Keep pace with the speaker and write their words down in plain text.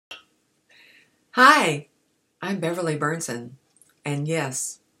Hi, I'm Beverly Burnson, and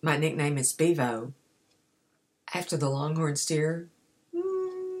yes, my nickname is Bevo. After the Longhorn Steer,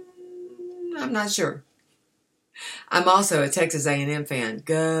 I'm not sure. I'm also a Texas A&M fan.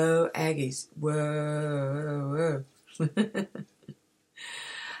 Go Aggies! Whoa, whoa.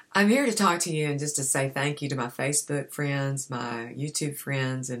 I'm here to talk to you and just to say thank you to my Facebook friends, my YouTube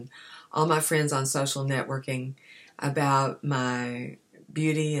friends, and all my friends on social networking about my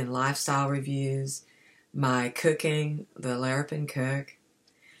beauty and lifestyle reviews, my cooking, the Larapin Cook,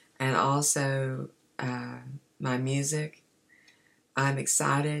 and also my music. I'm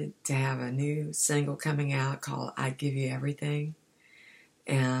excited to have a new single coming out called I'd Give You Everything.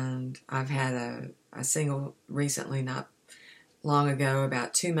 And I've had a single recently, not long ago,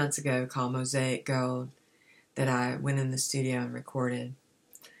 about 2 months ago, called Mosaic Gold that I went in the studio and recorded.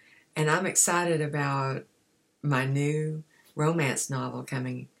 And I'm excited about my new romance novel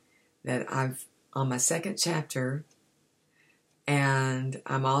coming that I've on my second chapter. And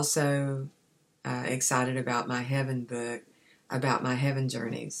I'm also excited about my heaven book, about my heaven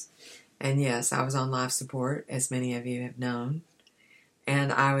journeys. And yes, I was on life support, as many of you have known.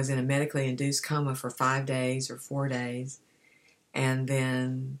 And I was in a medically induced coma for 5 days or 4 days. And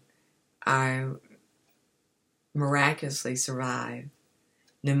then I miraculously survived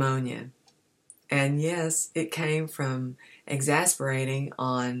pneumonia. And yes, it came from exasperating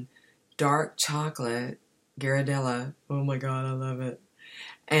on dark chocolate, Ghirardelli. Oh my God, I love it.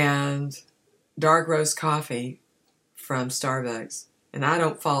 And dark roast coffee from Starbucks. And I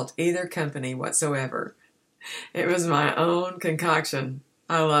don't fault either company whatsoever. It was my own concoction.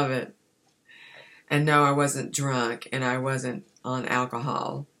 I love it. And no, I wasn't drunk and I wasn't on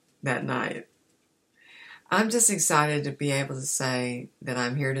alcohol that night. I'm just excited to be able to say that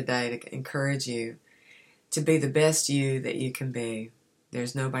I'm here today to encourage you to be the best you that you can be.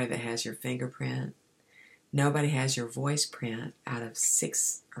 There's nobody that has your fingerprint. Nobody has your voice print out of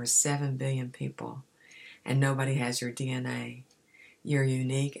 6 or 7 billion people. And nobody has your DNA. You're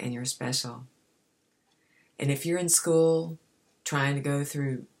unique and you're special. And if you're in school trying to go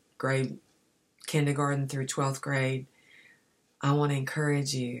through grade kindergarten through 12th grade, I want to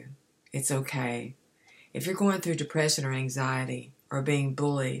encourage you. It's okay. If you're going through depression or anxiety or being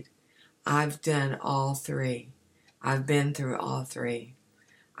bullied, I've done all three. I've been through all three.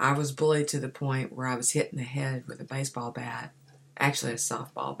 I was bullied to the point where I was hit in the head with a baseball bat, actually a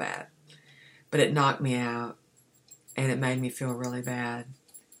softball bat. But it knocked me out, and it made me feel really bad.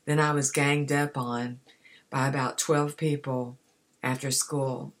 Then I was ganged up on by about 12 people after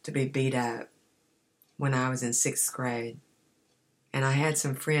school to be beat up when I was in 6th grade. And I had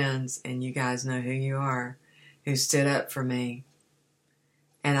some friends, and you guys know who you are, who stood up for me.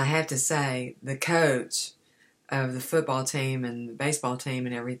 And I have to say, the coach of the football team and the baseball team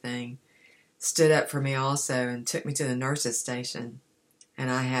and everything stood up for me also and took me to the nurses' station.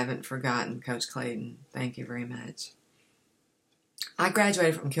 And I haven't forgotten Coach Clayton. Thank you very much. I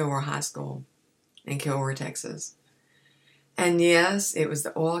graduated from Kilgore High School in Kilgore, Texas. And yes, it was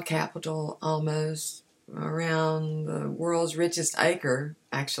the oil capital almost around the world's richest acre,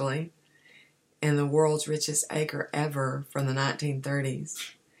 actually, and the world's richest acre ever from the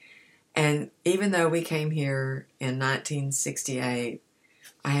 1930s. And even though we came here in 1968,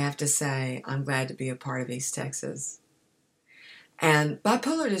 I have to say I'm glad to be a part of East Texas. And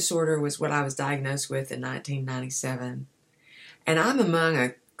bipolar disorder was what I was diagnosed with in 1997. And I'm among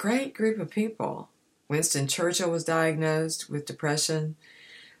a great group of people. Winston Churchill was diagnosed with depression.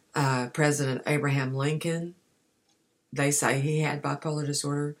 President Abraham Lincoln, they say he had bipolar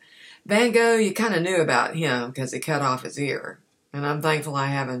disorder. Van Gogh, you kind of knew about him because he cut off his ear. And I'm thankful I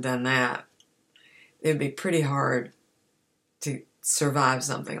haven't done that. It'd be pretty hard to survive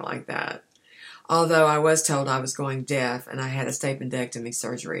something like that. Although I was told I was going deaf and I had a stapendectomy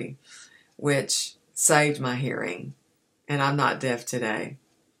surgery, which saved my hearing. And I'm not deaf today.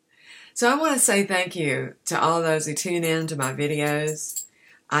 So I want to say thank you to all those who tune in to my videos.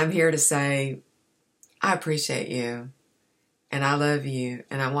 I'm here to say I appreciate you and I love you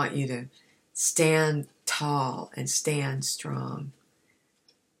and I want you to stand tall and stand strong.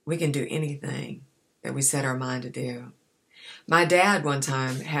 We can do anything that we set our mind to do. My dad one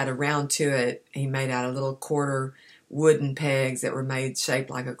time had a round tuit. He made out of little quarter wooden pegs that were made shaped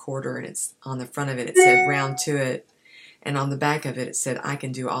like a quarter, and it's on the front of it said round tuit, and on the back of it said I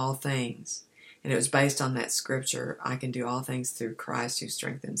can do all things. And it was based on that scripture, I can do all things through Christ who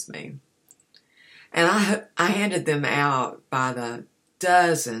strengthens me. And I handed them out by the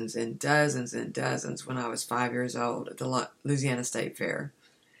dozens and dozens and dozens when I was 5 years old at the Louisiana State Fair.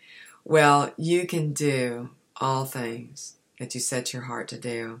 Well, you can do all things that you set your heart to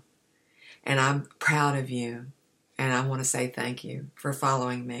do. And I'm proud of you. And I want to say thank you for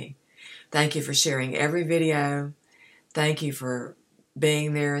following me. Thank you for sharing every video. Thank you for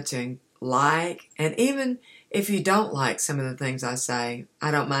being there to like. And even if you don't like some of the things I say,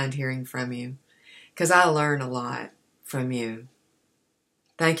 I don't mind hearing from you, because I learn a lot from you.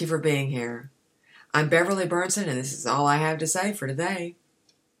 Thank you for being here. I'm Beverly Burnson, and this is all I have to say for today.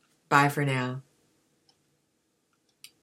 Bye for now.